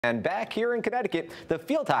And back here in Connecticut, the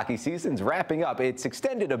field hockey season's wrapping up. It's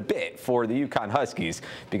extended a bit for the UConn Huskies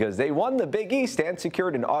because they won the Big East and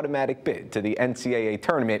secured an automatic bid to the NCAA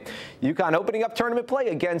Tournament. UConn opening up tournament play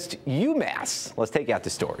against UMass. Let's take you out to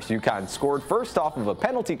stores. UConn scored first off of a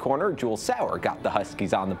penalty corner. Jules Sauer got the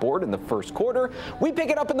Huskies on the board in the first quarter. We pick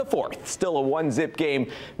it up in the fourth. Still a one-zip game.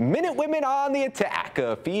 Minute Women on the attack.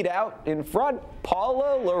 A feed out in front.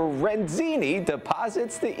 Paula Lorenzini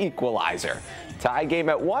deposits the equalizer. Tie game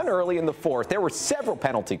at 1 early in the fourth. There were several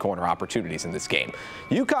penalty corner opportunities in this game.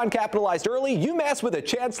 UConn capitalized early, UMass with a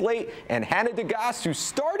chance late, and Hannah DeGoss, who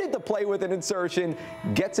started the play with an insertion,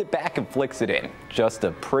 gets it back and flicks it in. Just a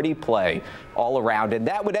pretty play all around, and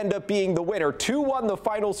that would end up being the winner. 2-1 the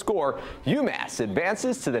final score. UMass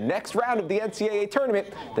advances to the next round of the NCAA Tournament.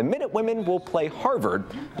 The Minute Women will play Harvard,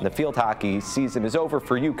 and the field hockey season is over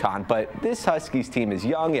for UConn, but this Huskies team is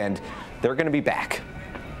young, and they're going to be back.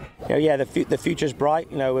 Yeah, the future's bright.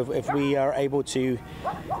 If we are able to,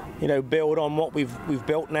 build on what we've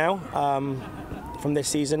built now from this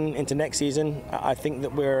season into next season, I think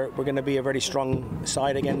that we're going to be a very strong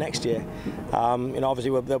side again next year.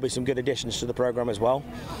 Obviously there'll be some good additions to the program as well.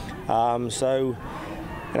 I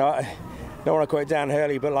don't want to quote Dan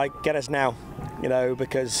Hurley, but get us now.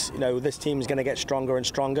 Because this team is going to get stronger and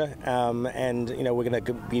stronger, and we're going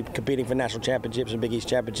to be competing for national championships and Big East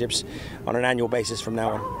championships on an annual basis from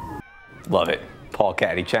now on. Love it. Paul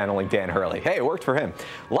Caddy channeling Dan Hurley. Hey, it worked for him.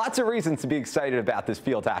 Lots of reasons to be excited about this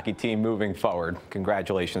field hockey team moving forward.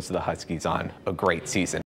 Congratulations to the Huskies on a great season.